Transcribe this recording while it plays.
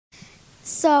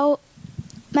So,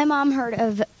 my mom heard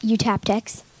of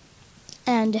eutaptics,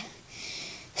 and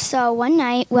so one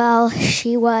night while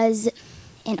she was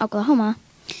in Oklahoma,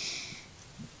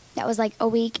 that was like a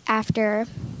week after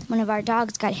one of our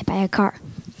dogs got hit by a car.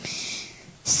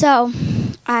 So,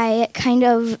 I kind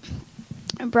of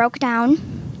broke down,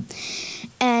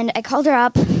 and I called her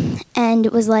up and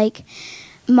was like,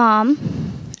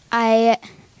 Mom, I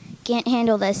can't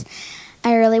handle this.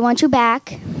 I really want you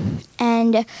back.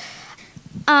 And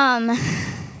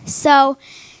so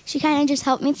she kind of just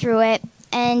helped me through it,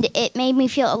 and it made me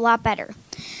feel a lot better.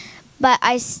 But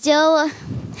I still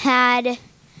had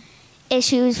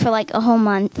issues for like a whole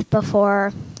month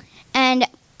before, and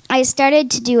I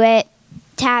started to do it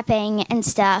tapping and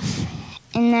stuff,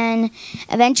 and then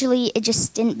eventually it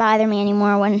just didn't bother me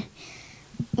anymore.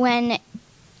 When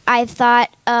I thought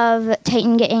of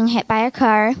Titan getting hit by a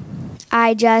car,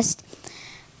 I just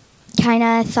kind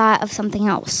of thought of something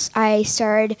else. I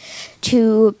started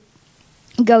to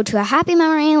go to a happy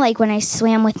memory, like when I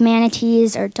swam with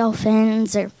manatees or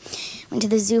dolphins, or went to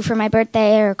the zoo for my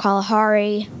birthday, or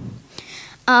Kalahari.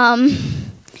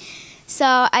 So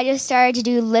I just started to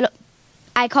do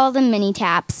I call them mini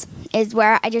taps, is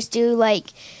where I just do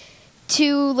like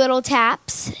 2 little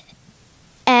taps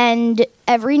and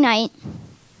every night.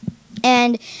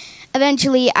 And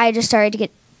eventually I just started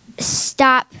to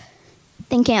stop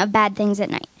thinking of bad things at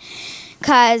night,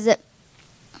 because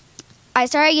I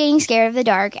started getting scared of the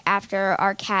dark after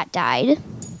our cat died,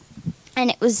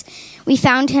 and we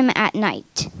found him at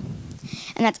night,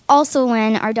 and that's also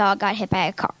when our dog got hit by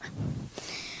a car.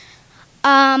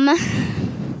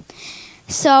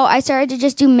 So I started to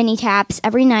just do mini taps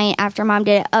every night after Mom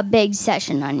did a big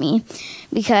session on me,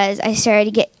 because I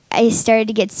started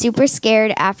to get super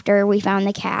scared after we found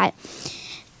the cat,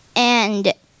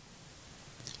 and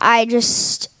I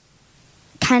just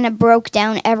kind of broke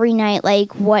down every night,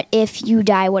 like, what if you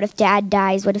die? What if Dad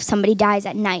dies? What if somebody dies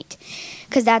at night?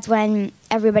 Because that's when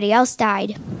everybody else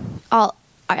died, all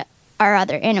our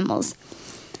other animals.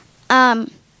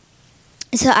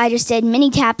 So I just did mini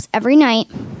taps every night,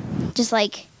 just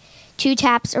like 2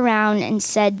 taps around, and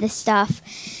said this stuff.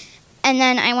 And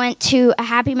then I went to a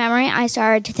happy memory. I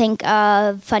started to think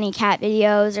of funny cat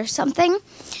videos or something,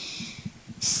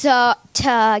 so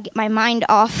to get my mind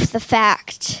off the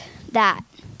fact that.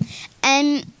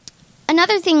 And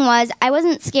another thing was, I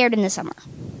wasn't scared in the summer.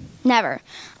 Never.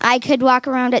 I could walk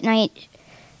around at night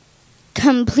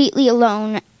completely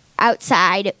alone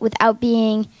outside without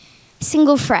being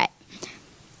single fret.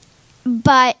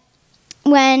 But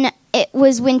when it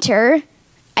was winter,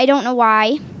 I don't know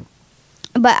why,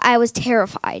 but I was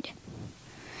terrified.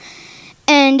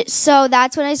 And so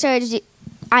that's when I started to do,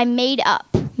 I made up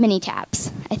mini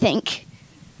taps, I think.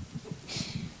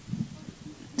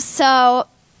 So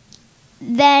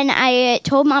then I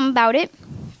told Mom about it,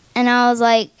 and I was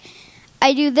like,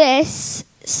 I do this,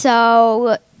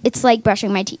 so it's like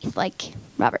brushing my teeth, like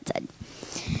Robert said.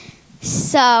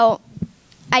 So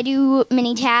I do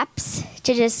mini taps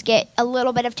to just get a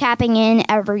little bit of tapping in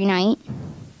every night.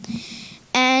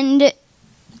 And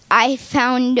I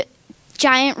found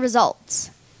giant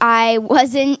results. I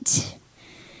wasn't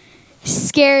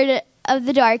scared of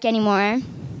the dark anymore.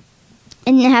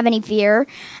 I didn't have any fear.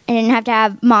 I didn't have to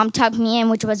have Mom tuck me in,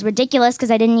 which was ridiculous because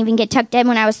I didn't even get tucked in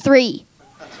when I was 3.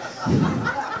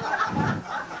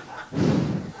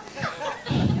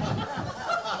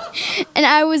 And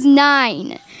I was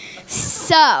 9.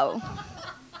 So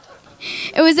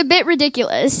it was a bit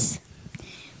ridiculous.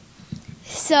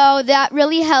 So that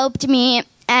really helped me,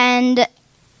 and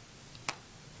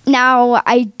now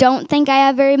I don't think I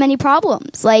have very many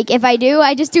problems. Like, if I do,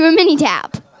 I just do a mini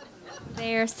tap.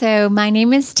 So my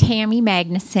name is Tammy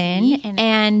Magnuson,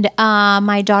 and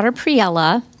my daughter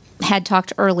Priella had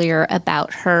talked earlier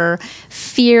about her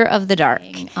fear of the dark.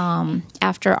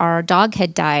 After our dog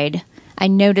had died, I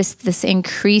noticed this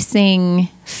increasing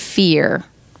fear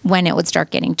when it would start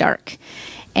getting dark.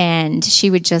 And she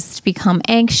would just become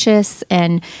anxious,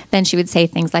 and then she would say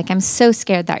things like, I'm so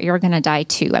scared that you're going to die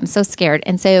too. I'm so scared.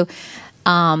 And so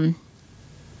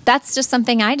that's just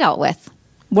something I dealt with.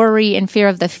 Worry and fear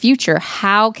of the future.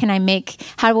 How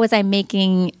was I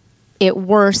making it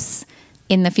worse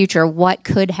in the future? What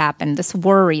could happen? This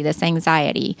worry, this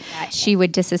anxiety. She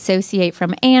would disassociate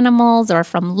from animals or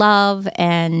from love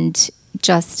and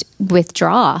just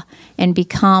withdraw and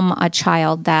become a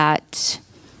child that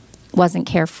wasn't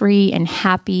carefree and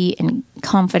happy and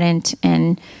confident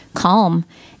and calm.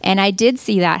 And I did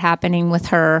see that happening with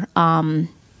her. I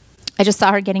just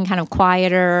saw her getting kind of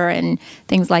quieter and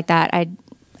things like that.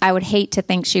 I would hate to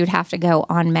think she would have to go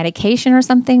on medication or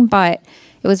something, but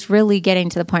it was really getting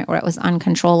to the point where it was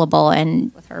uncontrollable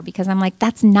and with her, because I'm like,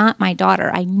 that's not my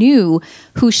daughter. I knew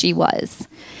who she was.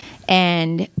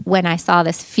 And when I saw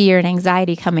this fear and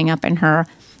anxiety coming up in her,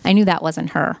 I knew that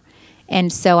wasn't her.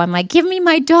 And so I'm like, give me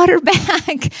my daughter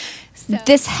back. So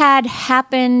this had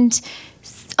happened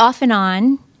off and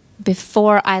on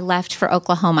before I left for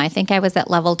Oklahoma. I think I was at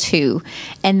level 2.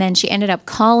 And then she ended up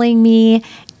calling me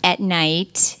at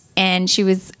night, and she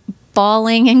was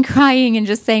bawling and crying and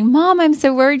just saying, Mom, I'm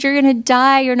so worried you're going to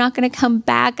die. You're not going to come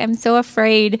back. I'm so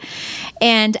afraid.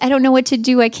 And I don't know what to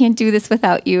do. I can't do this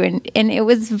without you. And it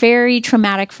was very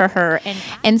traumatic for her.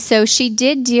 And so she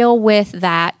did deal with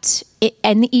that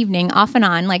in the evening, off and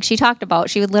on, like she talked about.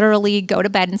 She would literally go to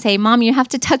bed and say, Mom, you have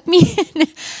to tuck me in.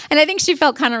 And I think she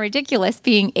felt kind of ridiculous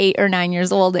being 8 or 9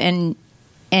 years old and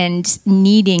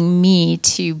needing me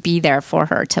to be there for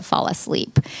her to fall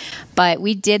asleep. But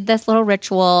we did this little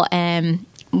ritual, and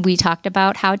we talked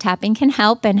about how tapping can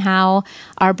help and how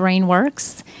our brain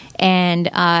works. And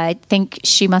I think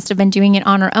she must have been doing it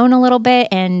on her own a little bit.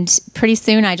 And pretty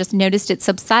soon I just noticed it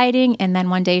subsiding. And then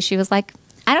one day she was like,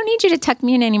 I don't need you to tuck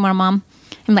me in anymore, Mom.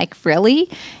 I'm like, really?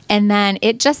 And then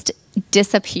it just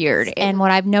disappeared. And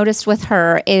what I've noticed with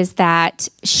her is that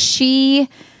she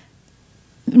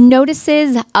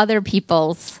notices other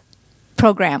people's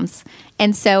programs.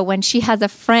 And so when she has a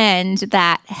friend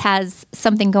that has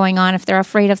something going on, if they're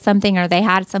afraid of something or they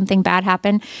had something bad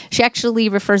happen, she actually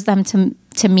refers them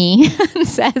to me and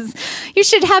says, you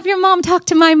should have your mom talk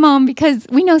to my mom because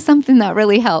we know something that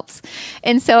really helps.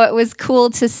 And so it was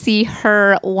cool to see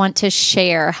her want to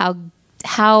share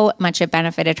how much it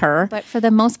benefited her. But for the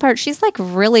most part, she's like a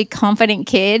really confident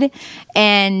kid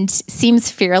and seems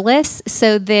fearless.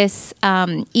 So this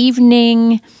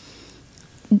evening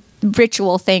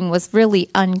ritual thing was really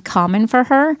uncommon for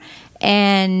her.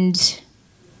 And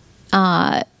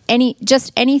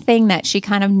anything that she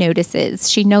kind of notices,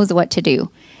 she knows what to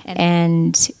do.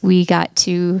 And we got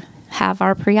to have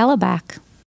our Priella back.